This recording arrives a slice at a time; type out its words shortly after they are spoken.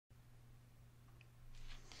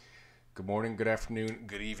Good morning, good afternoon,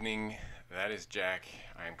 good evening. That is Jack.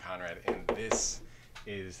 I am Conrad, and this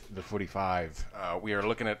is the Footy Five. We are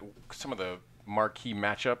looking at some of the marquee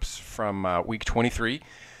matchups from week 23,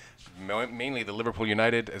 mainly the Liverpool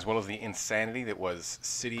United, as well as the insanity that was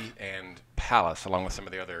City and Palace, along with some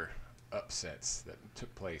of the other upsets that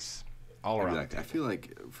took place all around the Exactly. I table. feel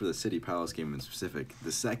like for the City Palace game in specific,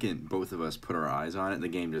 the second both of us put our eyes on it, the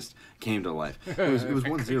game just came to life. It was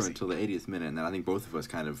 1-0 Crazy. until the 80th minute, and then I think both of us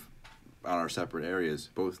kind of on our separate areas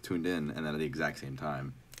both tuned in, and then at the exact same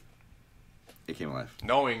time, it came alive.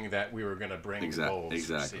 Knowing that we were going to bring goals. for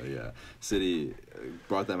Exactly. City. Yeah. City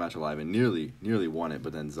brought that match alive and nearly won it,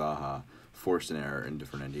 but then Zaha forced an error into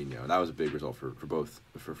Fernandinho. That was a big result for both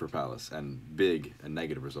for Palace, and a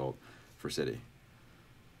negative result for City.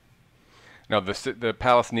 No, the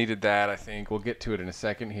Palace needed that. I think we'll get to it in a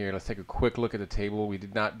second here. Let's take a quick look at the table. We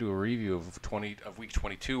did not do a review of week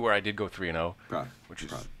 22, where I did go 3-0, which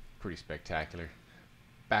is pretty spectacular.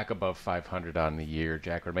 Back above 500 on the year.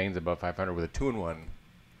 Jack remains above 500 with a 2-1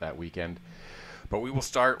 that weekend. But we will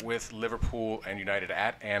start with Liverpool and United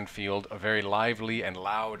at Anfield, a very lively and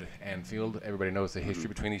loud Anfield. Everybody knows the history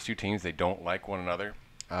between these two teams. They don't like one another.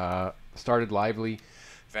 Started lively.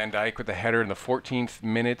 Van Dijk with the header in the 14th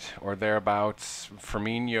minute or thereabouts.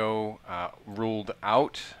 Firmino ruled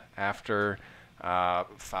out after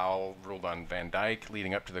foul ruled on Van Dijk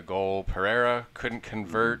leading up to the goal. Pereira couldn't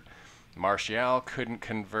convert. Martial couldn't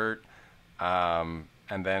convert. And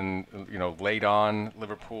then, late on,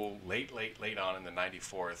 Liverpool, late on in the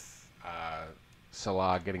 94th,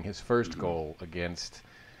 Salah getting his first goal against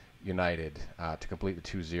United to complete the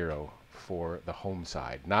 2-0 for the home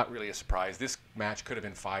side. Not really a surprise. This match could have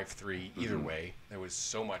been 5-3 either way. There was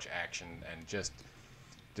so much action and just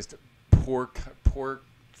poor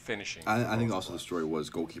finishing. I think also the story was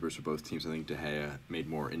goalkeepers for both teams. I think De Gea made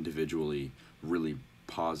more individually really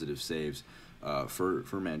positive saves for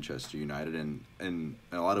Manchester United, and in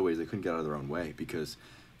a lot of ways they couldn't get out of their own way because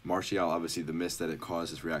Martial, obviously the miss that it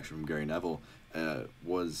caused, this reaction from Gary Neville,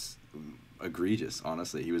 was egregious.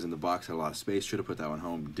 Honestly, he was in the box, had a lot of space, should have put that one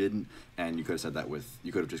home, didn't, and you could have said that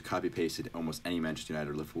you could have just copy pasted almost any Manchester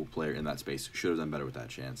United or Liverpool player in that space. Should have done better with that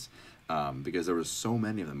chance. Because there was so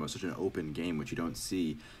many of them. It was such an open game, which you don't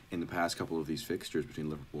see in the past couple of these fixtures between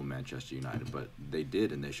Liverpool and Manchester United. But they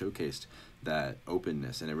did, and they showcased that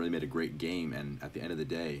openness, and it really made a great game. And at the end of the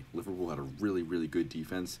day, Liverpool had a really, really good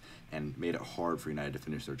defense and made it hard for United to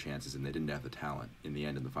finish their chances, and they didn't have the talent in the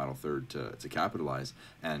end in the final third to capitalize.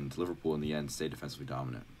 And Liverpool, in the end, stayed defensively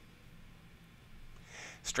dominant.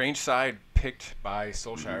 Strange side picked by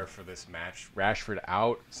Solskjaer for this match. Rashford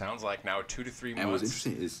out. Sounds like now 2 to 3 months. And what's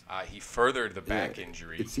interesting is he furthered the back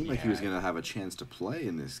injury. It seemed like he was going to have a chance to play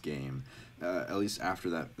in this game, at least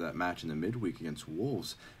after that match in the midweek against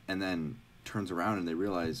Wolves, and then turns around and they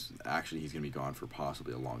realize actually he's going to be gone for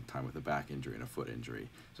possibly a long time with a back injury and a foot injury.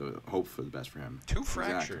 So hope for the best for him. 2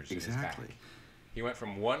 fractures Exactly. in his back. He went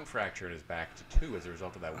from 1 fracture in his back to 2 as a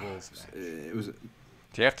result of that Wolves match. It was.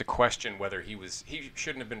 Do you have to question whether he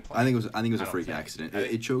shouldn't have been playing? I think it was a don't freak think. accident.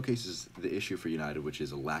 It showcases the issue for United, which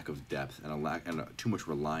is a lack of depth and too much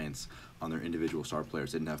reliance on their individual star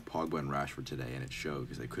players. They didn't have Pogba and Rashford today, and it showed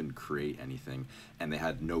because they couldn't create anything, and they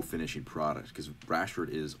had no finishing product. Because Rashford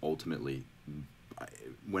is ultimately,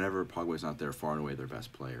 whenever Pogba is not there, far and away their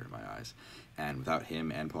best player in my eyes. And without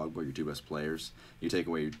him and Pogba, your 2 best players, you take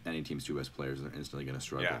away any team's 2 best players, they're instantly going to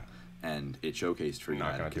struggle. Yeah. And it showcased for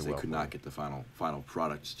United because they could not get the final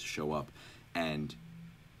product to show up. And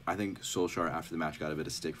I think Solskjaer, after the match, got a bit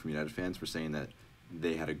of stick from United fans for saying that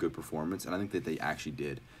they had a good performance, and I think that they actually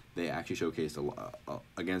did. They actually showcased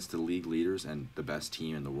against the league leaders and the best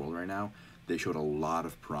team in the world right now. They showed a lot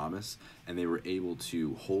of promise, and they were able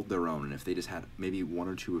to hold their own. And if they just had maybe 1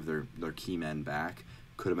 or 2 of their key men back,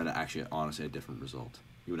 could have been actually, honestly, a different result.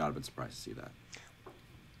 You would not have been surprised to see that.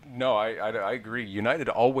 No, I agree. United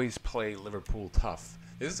always play Liverpool tough.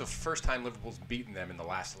 This is the first time Liverpool's beaten them in the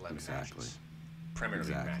last 11 matches, Premier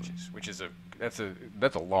League matches, which is that's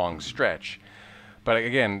a long stretch. But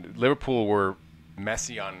again, Liverpool were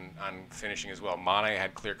messy on finishing as well. Mane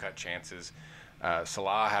had clear-cut chances.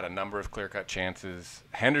 Salah had a number of clear-cut chances.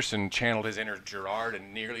 Henderson channeled his inner Gerrard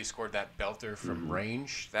and nearly scored that belter from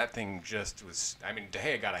range. That thing just was. I mean, De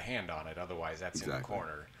Gea got a hand on it. Otherwise, that's in the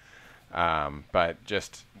corner. But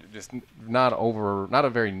just not a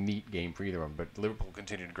very neat game for either of them. But Liverpool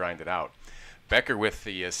continued to grind it out. Becker with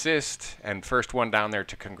the assist and first one down there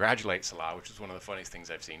to congratulate Salah, which is one of the funniest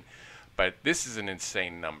things I've seen. But this is an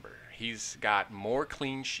insane number. He's got more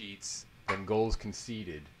clean sheets than goals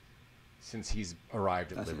conceded since he's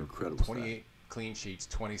arrived at That's Liverpool. an incredible 28 clean sheets,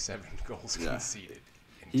 27 goals conceded.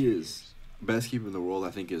 He is best keeper in the world.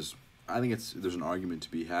 I think is I think there's an argument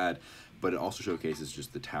to be had, but it also showcases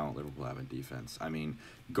just the talent Liverpool have in defense. I mean,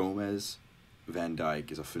 Gomez, Van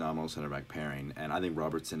Dijk is a phenomenal center back pairing, and I think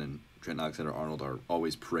Robertson and Trent Alexander-Arnold are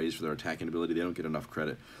always praised for their attacking ability. They don't get enough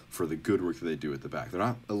credit for the good work that they do at the back. They're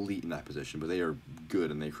not elite in that position, but they are good,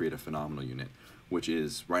 and they create a phenomenal unit, which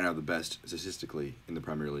is right now the best statistically in the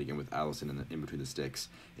Premier League, and with Alisson in between the sticks,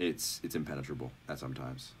 it's impenetrable at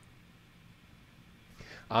sometimes.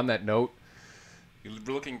 On that note,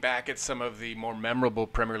 looking back at some of the more memorable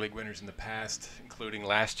Premier League winners in the past, including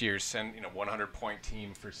last year's 100-point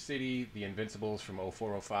team for City, the Invincibles from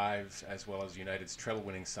 04-05, as well as United's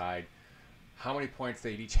treble-winning side, how many points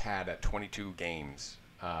they each had at 22 games?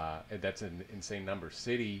 That's an insane number.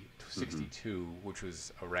 City, 62, which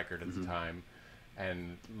was a record at the time,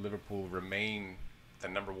 and Liverpool remain the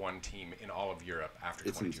number one team in all of Europe after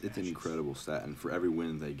 22 matches. It's an incredible stat, and for every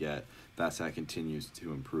win they get, that stat continues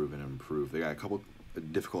to improve and improve. They got a couple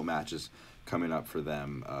difficult matches coming up for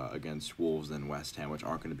them against Wolves and West Ham, which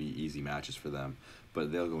aren't going to be easy matches for them,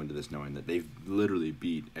 but they'll go into this knowing that they've literally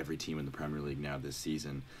beat every team in the Premier League now this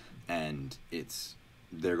season, and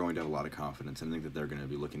they're going to have a lot of confidence, and I think that they're going to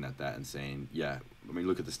be looking at that and saying, yeah, I mean,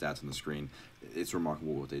 look at the stats on the screen. It's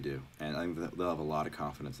remarkable what they do, and I think that they'll have a lot of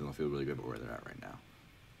confidence, and they'll feel really good about where they're at right now.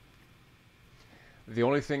 The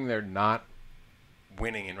only thing they're not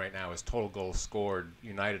winning in right now is total goals scored.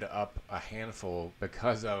 United up a handful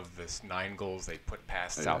because of this 9 goals they put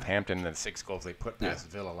past Southampton and then 6 goals they put past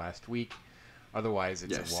Villa last week. Otherwise,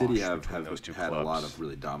 it's a wash. City have those two had clubs. A lot of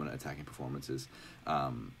really dominant attacking performances,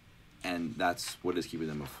 and that's what is keeping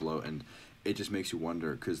them afloat. And it just makes you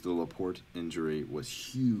wonder, because the Laporte injury was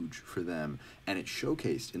huge for them, and it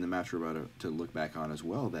showcased in the match we're about to look back on as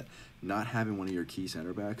well that not having one of your key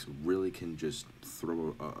center backs really can just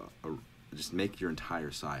throw just make your entire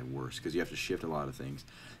side worse, because you have to shift a lot of things.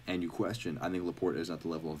 And you question, I think Laporte is not the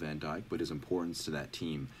level of Van Dijk, but his importance to that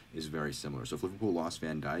team is very similar. So if Liverpool lost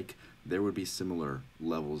Van Dijk, there would be similar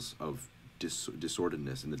levels of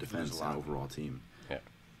disorderedness in the defense and overall team. Yeah.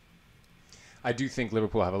 I do think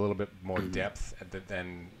Liverpool have a little bit more depth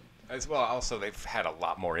than, as well. Also, they've had a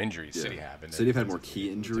lot more injuries. Yeah. City have. City have had more key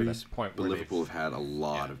injuries, but Liverpool have had a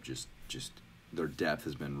lot of just their depth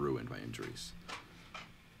has been ruined by injuries.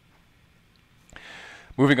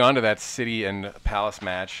 Moving on to that City and Palace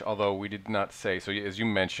match, although we did not say, so as you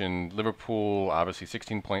mentioned, Liverpool obviously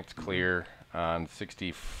 16 points clear on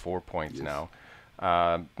 64 points now.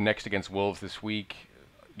 Next against Wolves this week.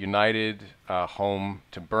 United home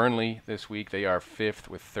to Burnley this week. They are 5th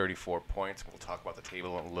with 34 points. We'll talk about the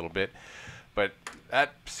table in a little bit. But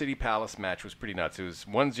that City-Palace match was pretty nuts. It was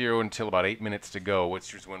 1-0 until about 8 minutes to go,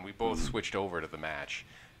 which was when we both switched over to the match.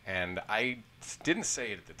 And I didn't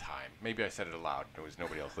say it at the time. Maybe I said it aloud. There was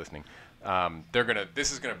nobody else listening.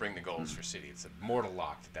 This is gonna bring the goals for City. It's a mortal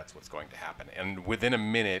lock that that's what's going to happen. And within a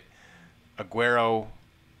minute, Aguero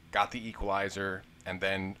got the equalizer. And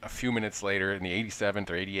then a few minutes later, in the 87th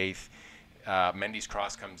or 88th, Mendy's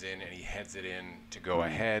cross comes in and he heads it in to go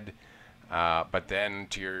ahead. But then,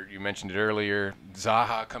 you mentioned it earlier,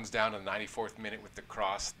 Zaha comes down in the 94th minute with the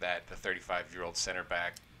cross that the 35-year-old center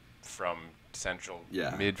back from central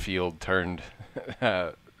midfield turned.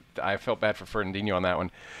 I felt bad for Fernandinho on that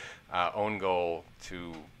one. Own goal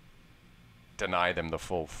to deny them the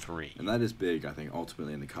full 3. And that is big, I think,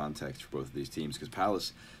 ultimately in the context for both of these teams, because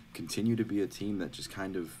Palace continue to be a team that just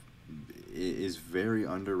kind of is very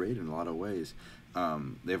underrated in a lot of ways.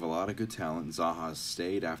 They have a lot of good talent. Zaha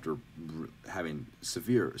stayed after having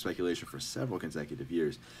severe speculation for several consecutive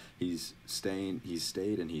years. He's stayed,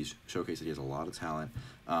 and he's showcased that he has a lot of talent.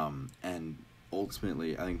 And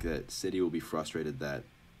ultimately, I think that City will be frustrated that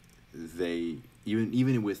they,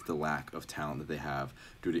 even with the lack of talent that they have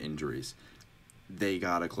due to injuries, they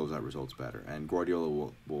got to close out results better. And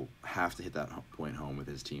Guardiola will have to hit that point home with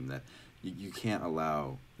his team that you can't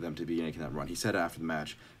allow them to be making that run. He said after the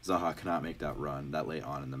match, Zaha cannot make that run that late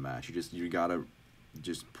on in the match. You got to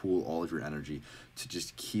just pool all of your energy to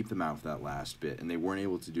just keep them out for that last bit. And they weren't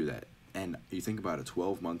able to do that. And you think about it,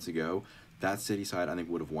 12 months ago, that City side, I think,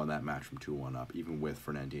 would have won that match from 2-1 up, even with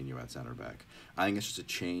Fernandinho at center back. I think it's just a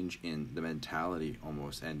change in the mentality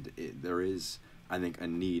almost. And there is, I think, a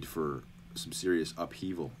need for some serious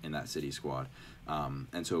upheaval in that City squad.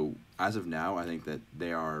 And so as of now, I think that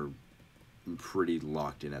they are pretty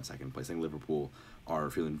locked in at second place. I think Liverpool are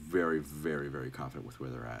feeling very, very, very confident with where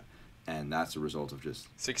they're at. And that's a result of just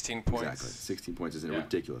 16 points. Exactly. 16 points is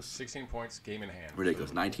ridiculous. 16 points, game in hand.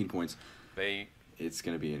 Ridiculous. 19 points. It's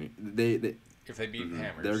going to be if they beat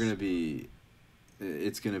Hammers, they're going to be.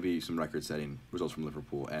 It's going to be some record-setting results from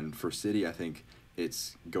Liverpool. And for City, I think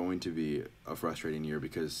it's going to be a frustrating year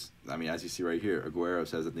because, I mean, as you see right here, Aguero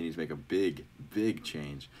says that they need to make a big, big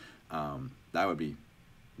change. That would be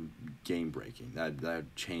game-breaking. That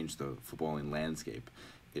would change the footballing landscape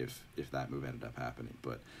if that move ended up happening.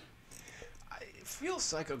 But it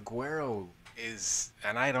feels like Aguero is,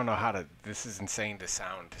 and I don't know how to, this is insane to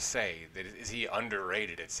say, that is he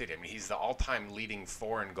underrated at City? I mean, he's the all-time leading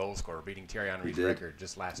foreign goal scorer, beating Thierry Henry's record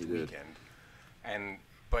just last weekend.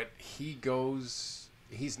 But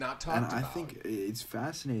he's not talked about. And I think it's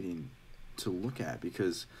fascinating to look at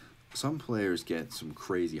because some players get some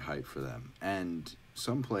crazy hype for them, and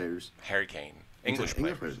some players... Harry Kane. English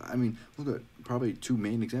players. I mean, look at probably two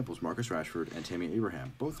main examples, Marcus Rashford and Tammy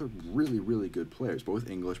Abraham. Both are really, really good players. Both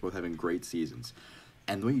English, both having great seasons.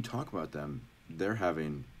 And the way you talk about them, they're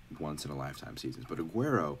having once-in-a-lifetime seasons. But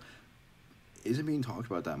Aguero isn't being talked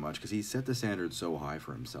about that much because he set the standard so high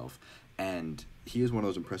for himself. And he is one of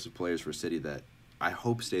those impressive players for City that I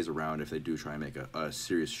hope stays around if they do try and make a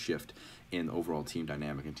serious shift in overall team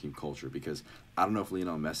dynamic and team culture. Because I don't know if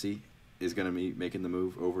Lionel Messi is going to be making the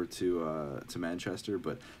move over to Manchester,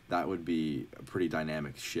 but that would be a pretty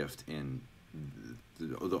dynamic shift in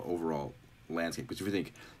the overall landscape. Because if you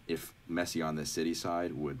think if Messi on this City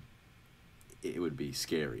side it would be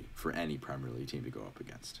scary for any Premier League team to go up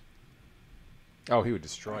against. Oh, he would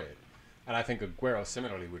destroy it. And I think Aguero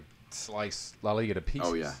similarly would slice La Liga to pieces.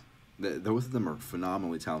 Oh, yeah. Both of them are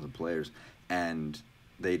phenomenally talented players, and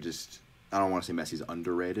they just, I don't want to say Messi's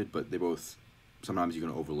underrated, but they both, sometimes you can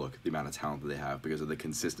overlook the amount of talent that they have because of the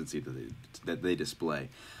consistency that they display.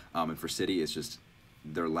 And for City, it's just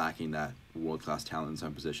they're lacking that world-class talent in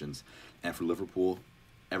some positions. And for Liverpool,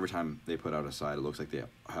 every time they put out a side, it looks like they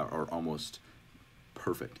are almost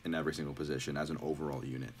perfect in every single position as an overall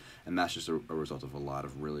unit. And that's just a result of a lot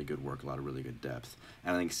of really good work, a lot of really good depth.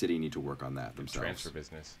 And I think City need to work on that themselves. Transfer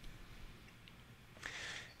business.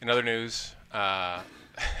 In other news, the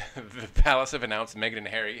Palace have announced Meghan and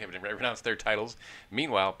Harry have renounced their titles.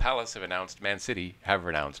 Meanwhile, Palace have announced Man City have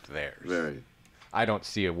renounced theirs. Very. I don't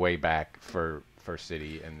see a way back for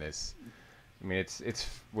City in this. I mean,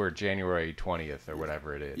 we're January 20th or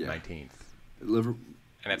whatever it is, 19th. And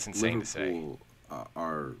that's insane to say. Liverpool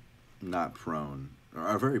are not prone, or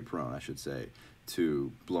are very prone, I should say,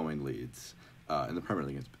 to blowing leads in the Premier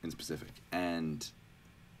League in specific.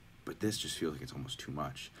 But this just feels like it's almost too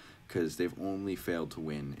much because they've only failed to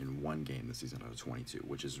win in one game this season out of 22,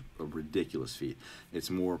 which is a ridiculous feat.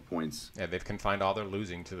 It's more points. Yeah, they've confined all their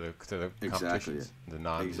losing to the competitions, the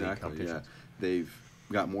non-league competitions. Yeah. They've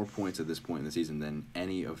got more points at this point in the season than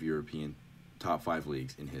any of European top 5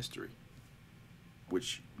 leagues in history.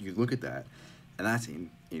 Which you look at that, and that's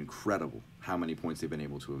incredible how many points they've been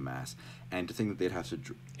able to amass. And to think that they'd have to...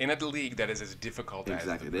 in a league that is as difficult as...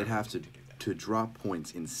 Exactly. They'd have to drop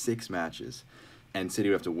points in 6 matches, and City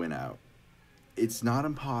would have to win out. It's not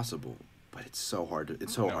impossible, but it's so hard to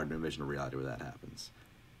envision a reality where that happens.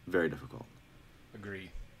 Very difficult. Agree.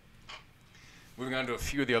 Moving on to a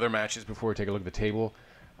few of the other matches before we take a look at the table.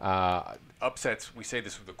 Upsets, we say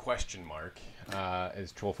this with a question mark,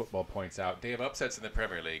 as Troll Football points out. They have upsets in the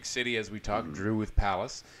Premier League. City, as we talked, drew with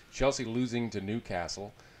Palace. Chelsea losing to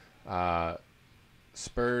Newcastle.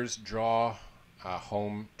 Spurs draw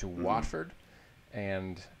home to Watford.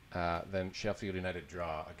 And then Sheffield United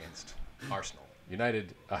draw against Arsenal.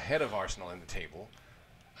 United ahead of Arsenal in the table,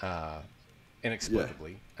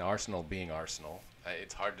 inexplicably. Yeah. Arsenal being Arsenal.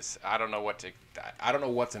 It's hard to. I don't know what's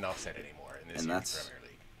an upset anymore in this year's Premier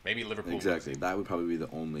League. Maybe Liverpool. Exactly. That would probably be the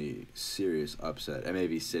only serious upset, and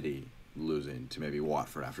maybe City losing to maybe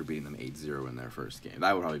Watford after beating them 8-0 in their first game.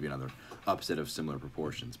 That would probably be another upset of similar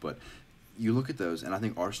proportions. But you look at those, and I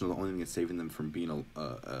think Arsenal, the only thing that's saving them from being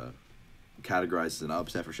categorized as an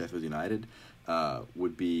upset for Sheffield United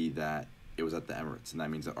would be that it was at the Emirates, and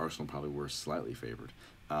that means that Arsenal probably were slightly favored.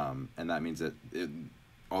 And that means that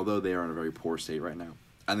although they are in a very poor state right now,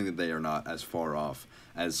 I think that they are not as far off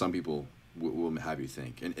as some people will have you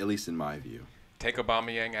think, and at least in my view. Take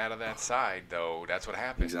Aubameyang out of that side, though. That's what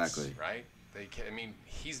happens. Exactly. Right?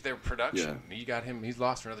 He's their production. Yeah. You got him. He's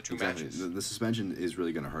lost for another 2 matches. The suspension is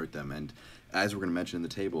really going to hurt them, and as we're going to mention in the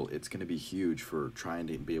table, it's going to be huge for trying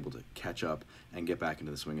to be able to catch up and get back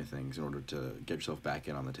into the swing of things in order to get yourself back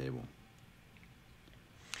in on the table.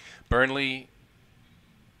 Burnley,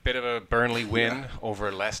 bit of a Burnley win over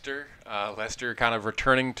Leicester. Leicester kind of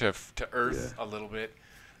returning to earth a little bit.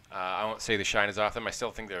 I won't say the shine is off them. I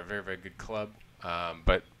still think they're a very, very good club.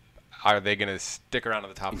 But are they going to stick around in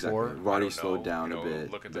the top 4? Vardy slowed down a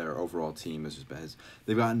bit. Their overall team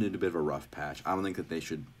they've gotten into a bit of a rough patch. I don't think that they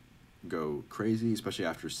should go crazy, especially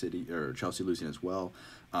after City or Chelsea losing as well.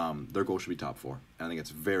 Their goal should be top 4. And I think it's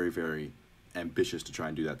very, very ambitious to try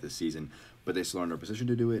and do that this season, but they still are in a position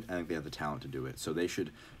to do it. I think they have the talent to do it. So they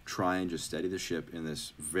should try and just steady the ship in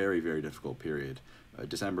this very, very difficult period.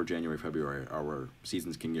 December, January, February, our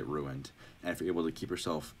seasons can get ruined. And if you're able to keep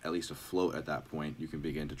yourself at least afloat at that point, you can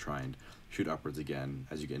begin to try and shoot upwards again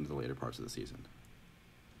as you get into the later parts of the season.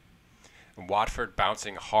 Watford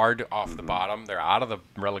bouncing hard off the bottom. They're out of the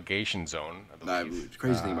relegation zone, I believe.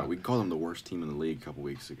 Crazy thing about it, we called them the worst team in the league a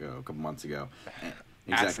couple months ago. And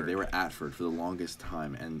exactly, they were Atford for the longest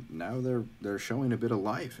time, and now they're showing a bit of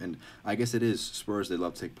life. And I guess it is Spurs. They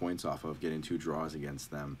love to take points off of getting 2 draws against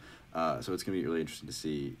them. So it's going to be really interesting to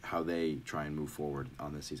see how they try and move forward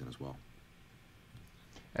on this season as well.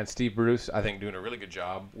 And Steve Bruce, I think, doing a really good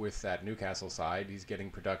job with that Newcastle side. He's getting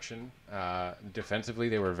production. Defensively,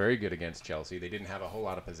 they were very good against Chelsea. They didn't have a whole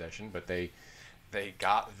lot of possession, but they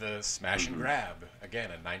got the smash and grab.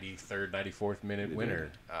 Again, a 93rd, 94th minute winner.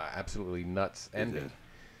 Absolutely nuts ending.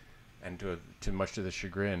 And to much to the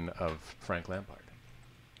chagrin of Frank Lampard.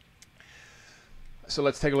 So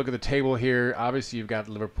let's take a look at the table here. Obviously, you've got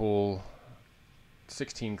Liverpool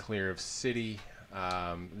 16 clear of City.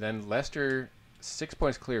 Then Leicester 6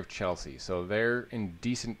 points clear of Chelsea. So they're in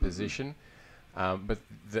decent position. But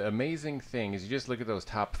the amazing thing is you just look at those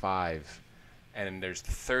top 5, and there's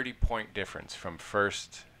 30-point difference from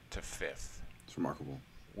 1st to 5th. It's remarkable.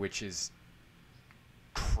 Which is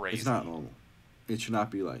crazy. It's not normal. It should not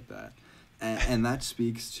be like that. And that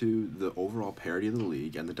speaks to the overall parity of the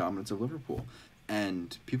league and the dominance of Liverpool.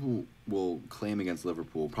 And people will claim against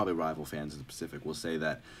Liverpool, probably rival fans in the Pacific, will say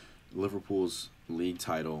that Liverpool's league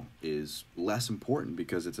title is less important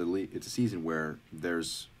because it's a season where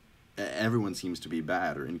everyone seems to be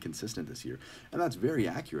bad or inconsistent this year. And that's very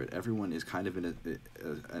accurate. Everyone is kind of in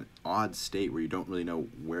an odd state where you don't really know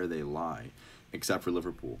where they lie, except for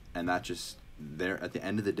Liverpool. And that just, at the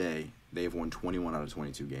end of the day, they have won 21 out of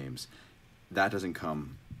 22 games. That doesn't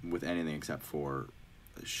come with anything except for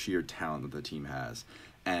sheer talent that the team has.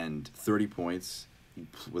 And 30 points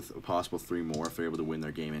with a possible 3 more if they're able to win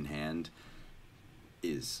their game in hand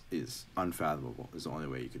is unfathomable, is the only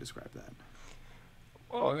way you could describe that.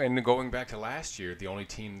 Well, and going back to last year, the only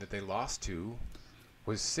team that they lost to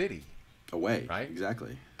was City. Away, right?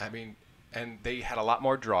 Exactly. I mean, and they had a lot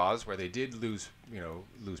more draws where they did lose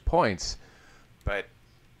points, but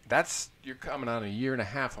you're coming on a year and a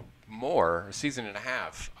half more, a season and a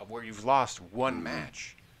half of where you've lost one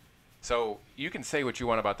match. So you can say what you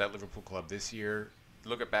want about that Liverpool club this year.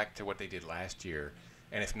 Look back to what they did last year,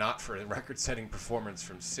 and if not for a record-setting performance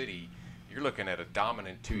from City, you're looking at a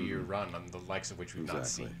dominant 2-year run on the likes of which we've not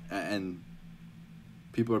seen. And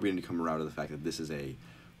people are beginning to come around to the fact that this is a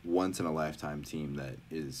once-in-a-lifetime team that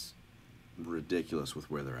is ridiculous with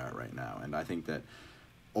where they're at right now. And I think that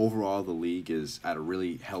overall the league is at a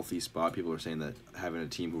really healthy spot. People are saying that having a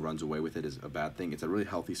team who runs away with it is a bad thing. It's a really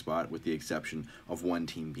healthy spot with the exception of one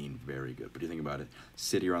team being very good. But you think about it,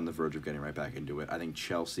 City are on the verge of getting right back into it. I think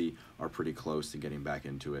Chelsea are pretty close to getting back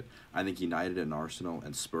into it. I think United and Arsenal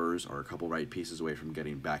and Spurs are a couple right pieces away from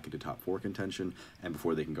getting back into top 4 contention, and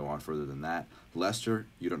before they can go on further than that. Leicester,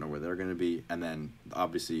 you don't know where they're going to be, and then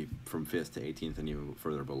obviously from 5th to 18th and even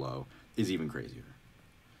further below is even crazier.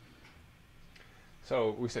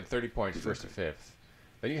 So we said 30 points, 1st to 5th.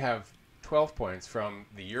 Then you have 12 points from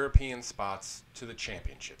the European spots to the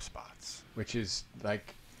championship spots, which is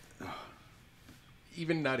like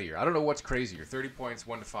even nuttier. I don't know what's crazier, 30 points,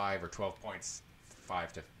 1 to 5, or 12 points,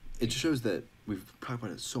 5 to 8. It just shows that we've talked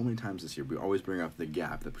about it so many times this year. We always bring up the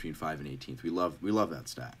gap between 5 and 18th. We love that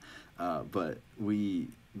stat. But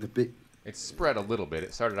it's spread a little bit.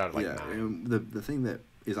 It started out at like 9. The thing that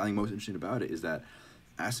is, I think, most interesting about it is that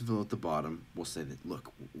Aston Villa at the bottom will say that,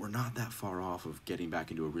 look, we're not that far off of getting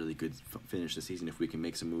back into a really good finish this season if we can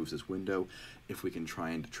make some moves this window, if we can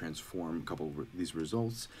try and transform a couple of these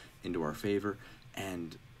results into our favor.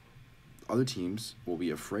 And other teams will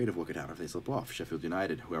be afraid of what could happen if they slip off. Sheffield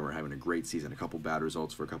United, whoever, having a great season, a couple bad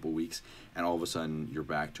results for a couple weeks, and all of a sudden you're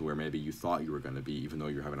back to where maybe you thought you were going to be, even though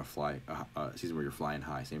you're having a season where you're flying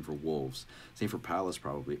high. Same for Wolves. Same for Palace,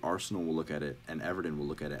 probably. Arsenal will look at it, and Everton will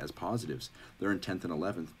look at it as positives. They're in 10th and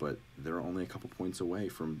 11th, but they're only a couple points away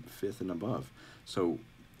from 5th and above. So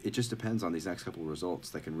it just depends on these next couple of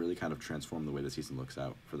results that can really kind of transform the way the season looks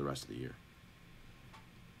out for the rest of the year.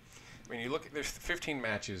 I mean, you look. There's 15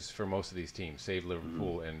 matches for most of these teams, save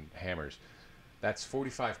Liverpool and Hammers. That's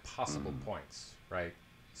 45 possible points, right?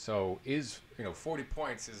 So 40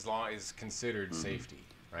 points is considered safety,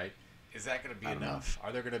 right? Is that going to be enough?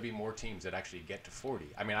 Are there going to be more teams that actually get to 40?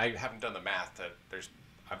 I mean, I haven't done the math. There's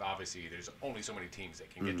only so many teams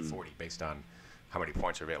that can get to 40 based on how many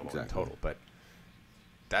points are available in total. But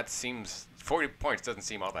that seems 40 points doesn't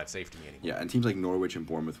seem all that safe to me anymore. Yeah, and teams like Norwich and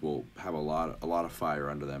Bournemouth will have a lot of fire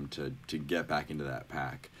under them to get back into that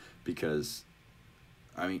pack, because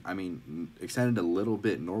I mean, extended a little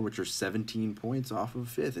bit. Norwich are 17 points off of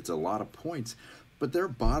fifth. It's a lot of points, but they're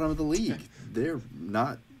bottom of the league. They're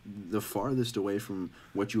not the farthest away from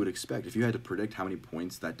what you would expect. If you had to predict how many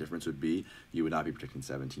points that difference would be, you would not be predicting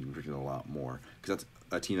 17. You'd be predicting a lot more, because that's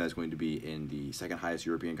a team that's going to be in the second highest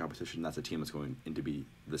European competition. That's a team that's going to be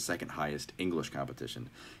the second highest English competition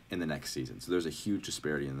in the next season. So there's a huge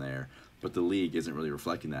disparity in there, but the league isn't really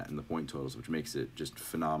reflecting that in the point totals, which makes it just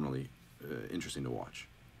phenomenally interesting to watch.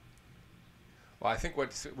 Well, I think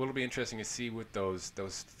what'll be interesting to see with those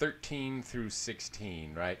 13 through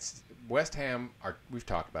 16, right? West Ham we've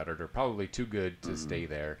talked about it, are probably too good to stay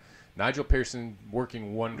there. Nigel Pearson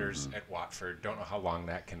working wonders at Watford. Don't know how long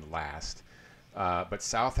that can last. But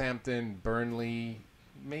Southampton, Burnley,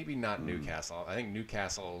 maybe not Newcastle. I think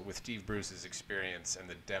Newcastle, with Steve Bruce's experience and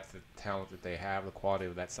the depth of talent that they have, the quality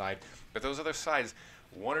of that side. But those other sides,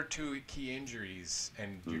 one or two key injuries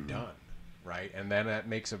and you're done, right? And then that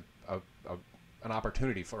makes an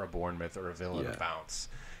opportunity for a Bournemouth or a Villa to bounce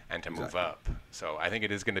and to move up. So I think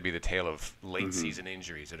it is going to be the tale of late season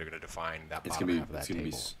injuries that are going to define that bottom half of that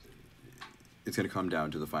table. It's going to come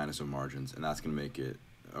down to the finest of margins, and that's going to make it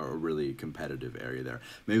a really competitive area there.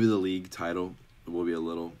 Maybe the league title will be a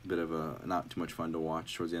little bit of not too much fun to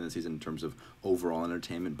watch towards the end of the season in terms of overall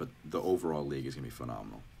entertainment, but the overall league is going to be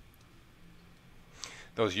phenomenal.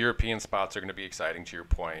 Those European spots are going to be exciting, to your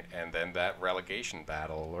point, and then that relegation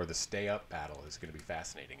battle or the stay-up battle is going to be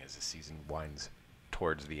fascinating as the season winds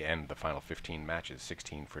towards the end, the final 15 matches,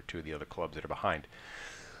 16 for two of the other clubs that are behind.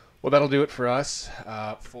 Well, that'll do it for us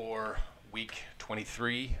for Week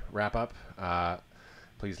 23 wrap-up.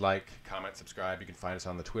 Please like, comment, subscribe. You can find us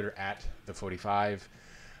on the Twitter at the Footy Five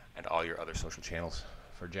and all your other social channels.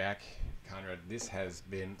 For Jack, Conrad, this has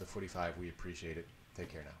been the Footy Five. We appreciate it. Take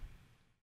care now.